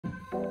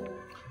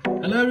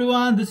Hello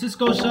everyone, this is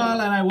Kaushal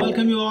and I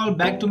welcome you all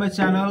back to my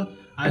channel.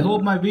 I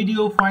hope my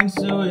video finds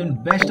you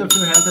in best of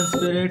your health and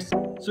spirits.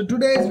 So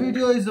today's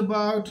video is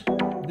about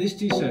this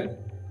t-shirt,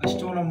 a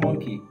stoner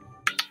monkey.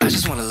 I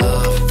just wanna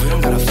love, we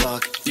don't gotta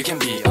fuck, you can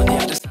be on the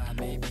other side,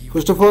 maybe.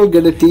 First of all,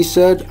 get a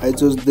t-shirt. I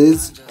chose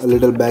this, a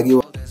little baggy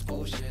one.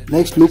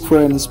 Next, look for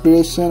an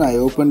inspiration. I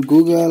opened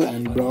Google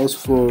and browsed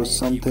for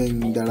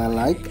something that I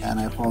like and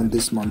I found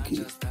this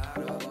monkey.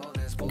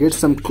 Get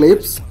some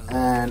clips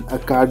and a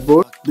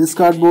cardboard. This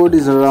cardboard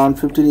is around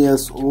 15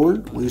 years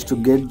old. We used to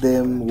get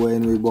them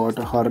when we bought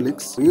a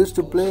Horlicks. We used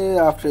to play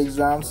after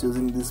exams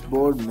using this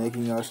board,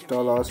 making us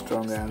taller,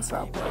 stronger and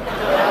sharper.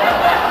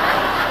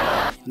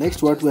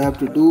 Next, what we have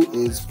to do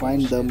is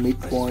find the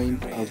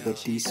midpoint of the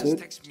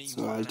t-shirt.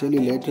 So I'll tell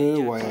you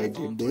later why I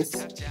did this.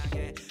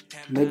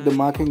 Make the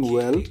marking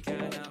well.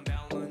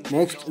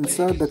 Next,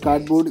 insert the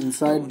cardboard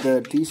inside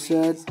the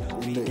t-shirt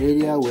in the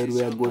area where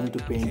we are going to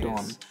paint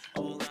on.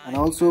 And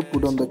also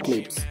put on the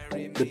clips.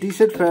 The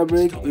t-shirt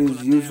fabric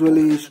is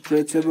usually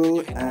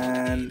stretchable,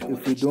 and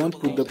if we don't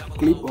put the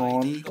clip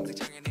on,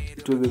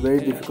 it will be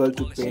very difficult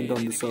to paint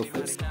on the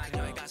surface.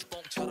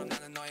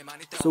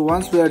 So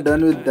once we are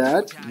done with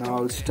that,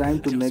 now it's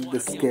time to make the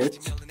sketch.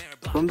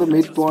 From the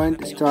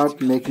midpoint, start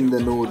making the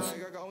nodes.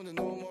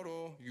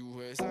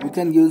 You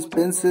can use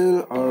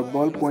pencil or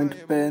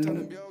ballpoint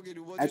pen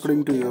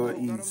according to your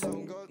ease.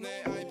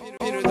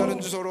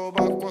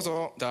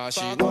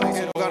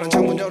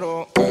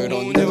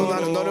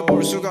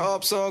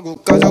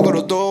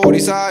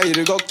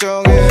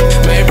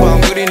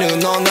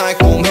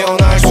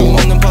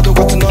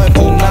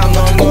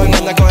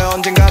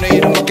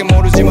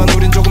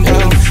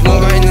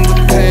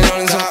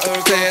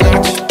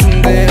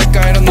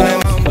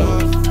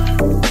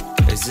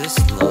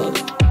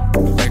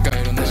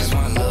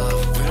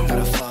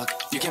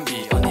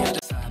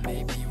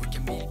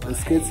 The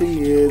sketching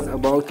is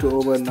about to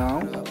over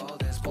now.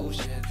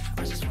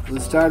 We'll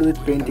start with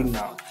painting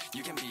now.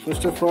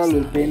 First of all,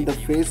 we'll paint the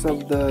face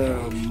of the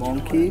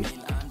monkey,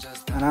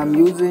 and I'm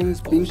using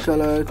pink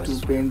color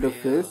to paint the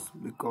face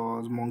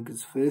because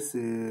monkey's face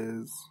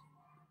is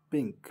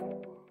pink.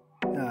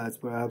 Yeah,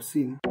 that's what I've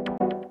seen.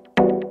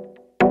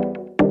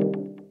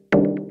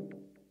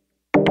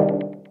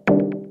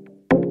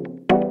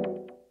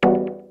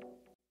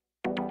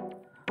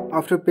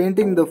 After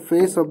painting the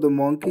face of the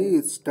monkey,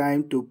 it's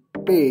time to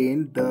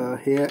paint the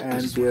hair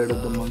and beard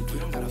of the monkey.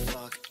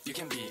 You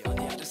can be on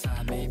the other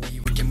side, maybe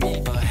we can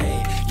meet, but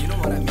hey, you know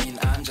what I mean,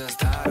 I'm just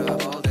tired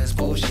of all this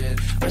bullshit.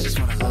 I just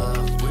wanna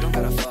love, we don't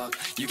gotta fuck,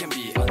 you can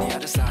be on the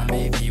other side,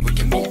 maybe we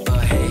can meet, but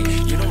hey,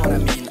 you know what I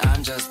mean,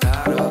 I'm just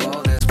tired of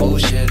all this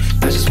bullshit.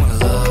 I just wanna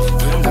love,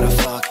 we don't gotta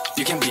fuck,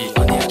 you can be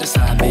on the other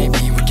side,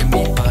 maybe we can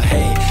meet, but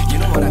hey, you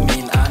know what I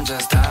mean, I'm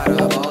just tired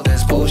of all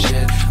this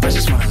bullshit. I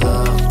just wanna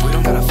love, we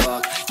don't gotta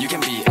fuck, you can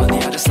be on the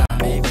other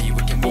side, maybe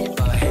we can meet,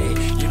 but hey,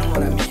 you know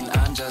what I mean,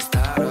 I'm just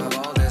tired of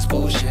all this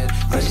bullshit.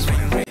 I just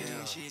wanna.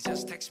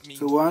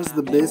 So once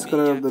the base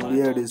color of the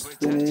beard is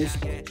finished,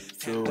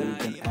 so you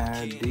can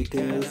add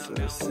details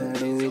or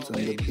shadows on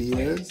the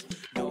beard.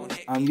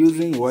 I'm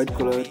using white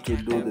color to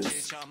do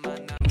this.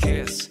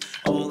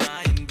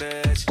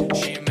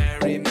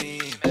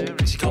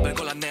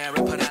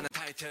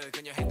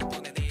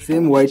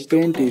 Same white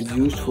paint is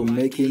used for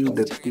making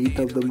the teeth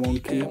of the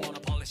monkey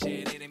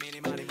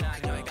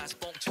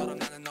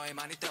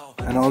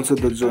and also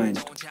the joint.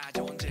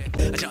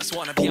 I just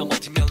wanna be a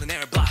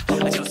multi-millionaire, blah.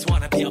 I just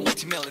wanna be a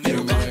multi-millionaire.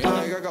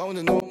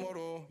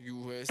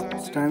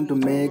 It's time to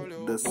make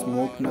the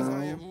smoke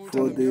now.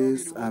 For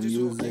this, I'm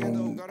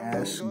using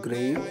ash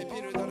gray.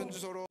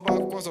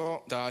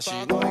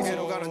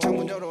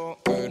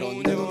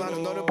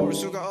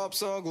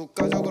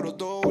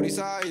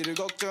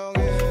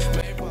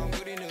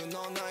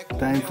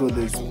 Time for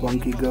the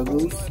spunky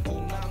goggles.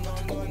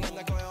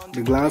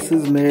 The glass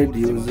is made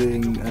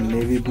using a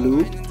navy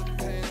blue,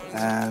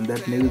 and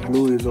that navy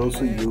blue is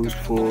also used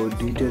for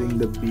detailing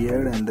the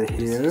beard and the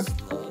hair.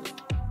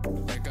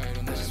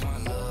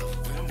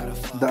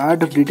 The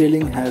art of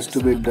detailing has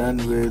to be done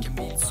with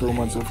so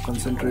much of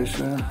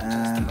concentration,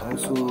 and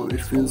also it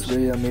feels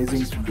very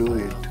amazing to do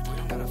it.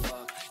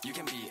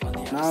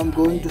 Now I'm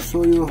going to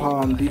show you how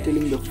I'm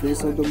detailing the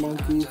face of the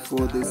monkey.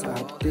 For this I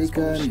have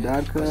taken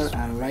darker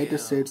and lighter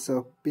shades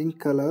of pink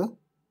color,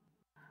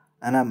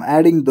 and I'm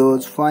adding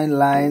those fine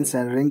lines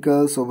and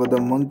wrinkles over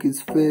the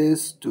monkey's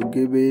face to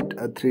give it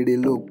a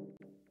 3D look.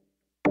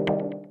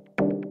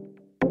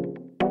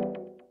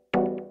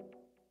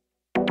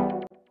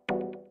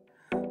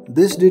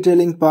 This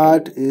detailing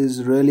part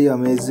is really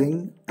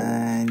amazing,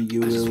 and you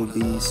will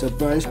be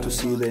surprised to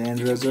see the end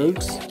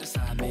results.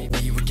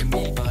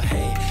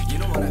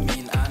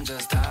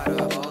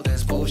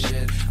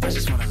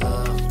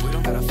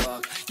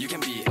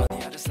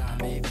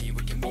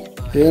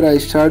 Here I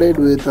started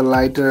with a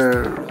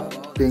lighter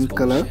pink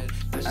color,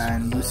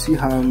 and you see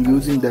how I'm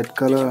using that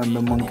color on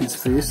the monkey's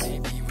face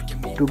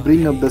to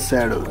bring up the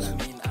shadows.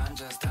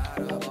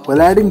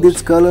 While adding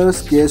these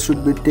colors, care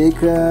should be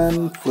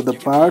taken for the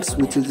parts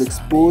which is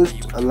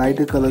exposed. A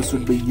lighter color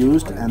should be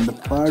used, and the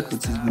part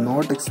which is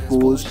not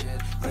exposed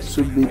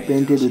should be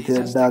painted with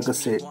a darker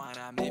shade.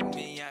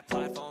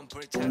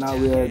 Now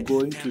we are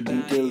going to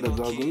detail the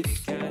goggles.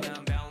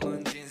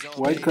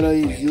 White color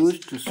is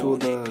used to show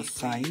the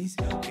signs.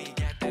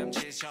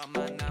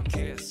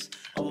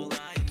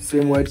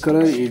 Same white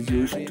color is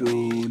used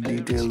to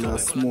detail the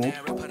smoke.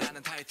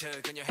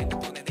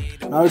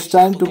 Now it's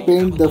time to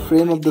paint the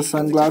frame of the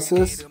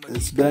sunglasses.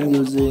 It's done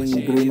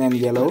using green and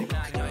yellow.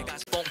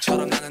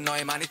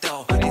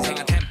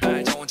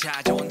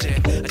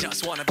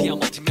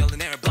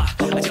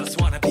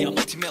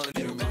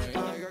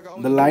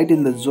 The light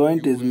in the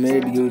joint is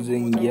made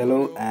using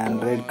yellow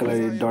and red color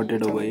is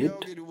dotted over it.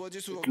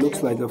 It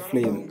looks like a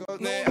flame.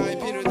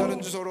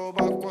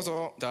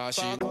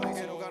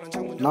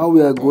 Now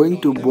we are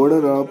going to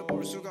border up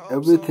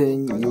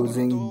everything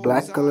using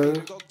black color,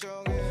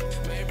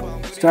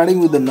 starting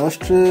with the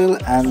nostril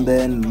and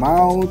then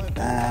mouth,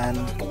 and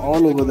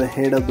all over the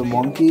head of the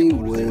monkey.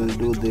 We'll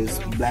do this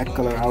black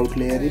color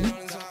outlayering.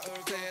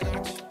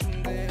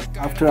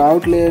 After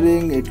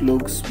outlayering, it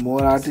looks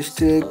more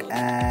artistic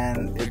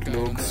and it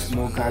looks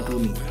more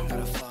cartoony.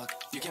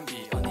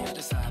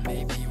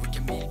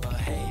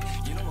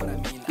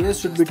 Care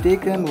should be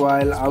taken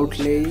while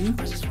outlaying.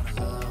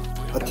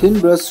 A thin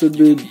brush should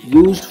be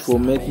used for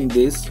making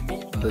this.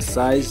 The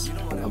size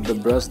of the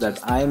brush that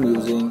I am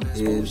using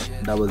is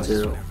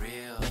 00.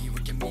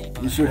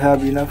 You should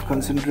have enough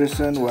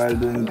concentration while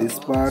doing this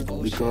part,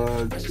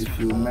 because if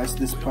you mess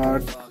this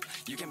part,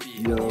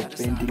 your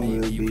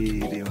painting will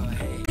be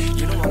ruined.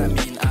 You know what I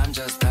mean, I'm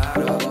just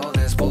tired of all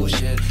this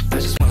bullshit. I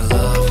just wanna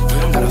love, we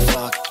don't gotta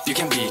fuck. You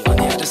can be on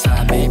the other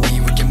side,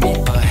 maybe we can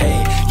meet. But hey,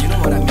 you know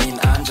what I mean,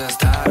 I'm just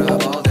tired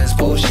of all this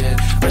bullshit.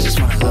 I just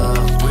wanna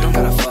love, we don't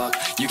gotta fuck.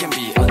 You can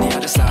be on the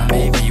other side,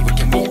 maybe we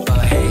can meet.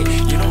 But hey,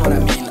 you know what I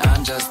mean,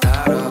 I'm just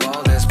tired of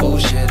all this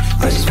bullshit.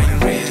 I just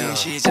wanna real.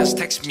 She just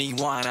text me,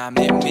 wanna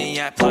meet me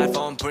at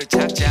platform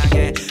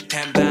불착장에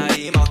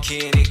템바이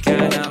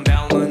먹히니까 난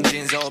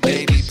병원진. So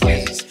baby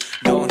please,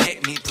 don't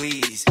hate me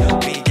please.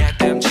 We got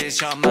them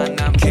천만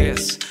남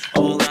kiss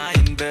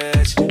online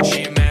bitch.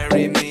 She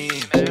married me.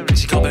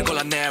 직업을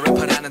골랐네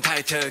래퍼라는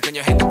타이틀.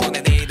 그녀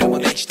핸드폰에 내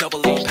이름은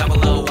HWE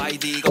Pamela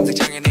ID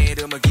검색창에 내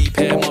이름을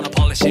기입해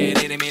모노폴리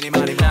shit. 이름이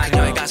말이 나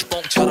그녀의 가슴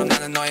뽕처럼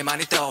나는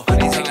너에만 있도.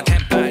 인생은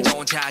템빨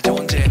좋은 차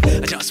좋은 집.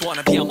 I just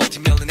wanna be a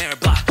multi-millionaire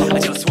block. I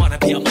just wanna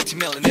be a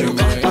multi-millionaire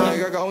block.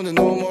 나이가 가운데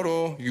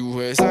너머로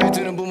유해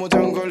사이트는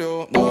부모장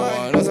걸려.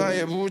 너와 나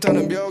사이에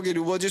불타는 벽이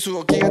이루어질 수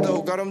없기에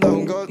더욱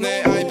아름다운 것.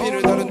 내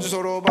IP를 다른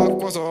주소로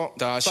바꿔서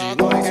다시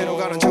너에게로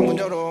가는 창문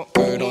열어.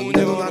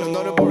 그런데도 나는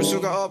너를 볼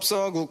수가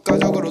없어.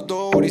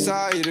 국가적으로도 우리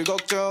사이를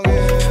걱정해.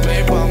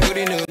 매일 밤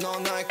그리는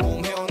넌 나의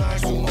꿈. 헤어날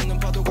수 없는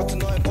파도 같은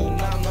너의 품.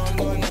 난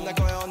너를 만날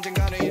거야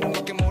언젠가는.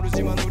 이름밖에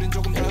모르지만 우린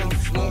조금 다른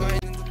뭔가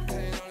있는 듯해.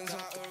 너는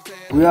사올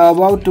때. We are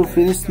about to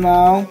finish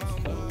now.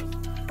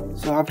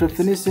 So after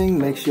finishing,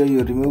 make sure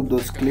you remove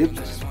those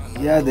clips.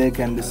 Yeah, there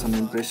can be some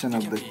impression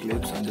of the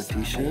clips on the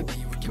t-shirt,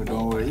 but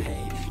don't worry.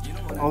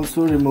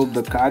 Also remove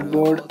the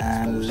cardboard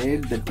and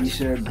let the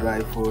t-shirt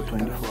dry for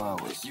 24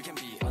 hours.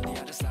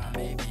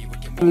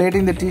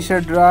 Letting the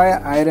t-shirt dry,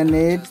 iron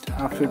it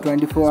after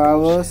 24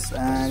 hours.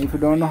 And if you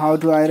don't know how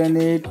to iron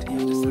it,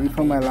 you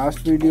refer my last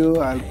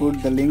video. I'll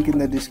put the link in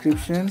the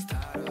description.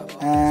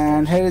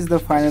 And here is the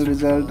final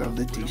result of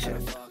the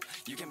t-shirt.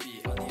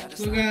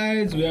 So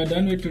guys, we are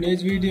done with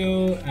today's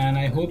video and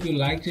I hope you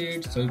liked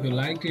it. So if you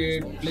liked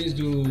it, please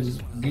do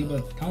give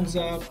a thumbs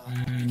up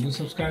and do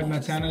subscribe my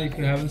channel if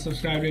you haven't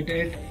subscribed it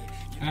yet.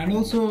 And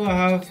also I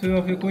have a few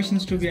of your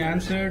questions to be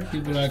answered.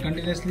 People are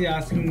continuously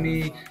asking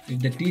me if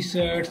the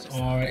t-shirts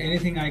or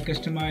anything I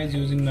customize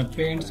using my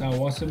paints are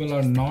washable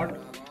or not.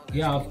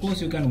 Yeah, of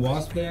course you can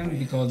wash them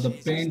because the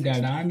paint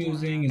that I'm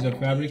using is a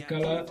fabric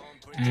color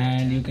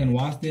and you can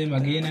wash them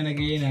again and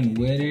again and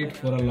wear it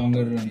for a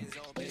longer run.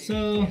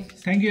 So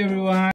thank you everyone.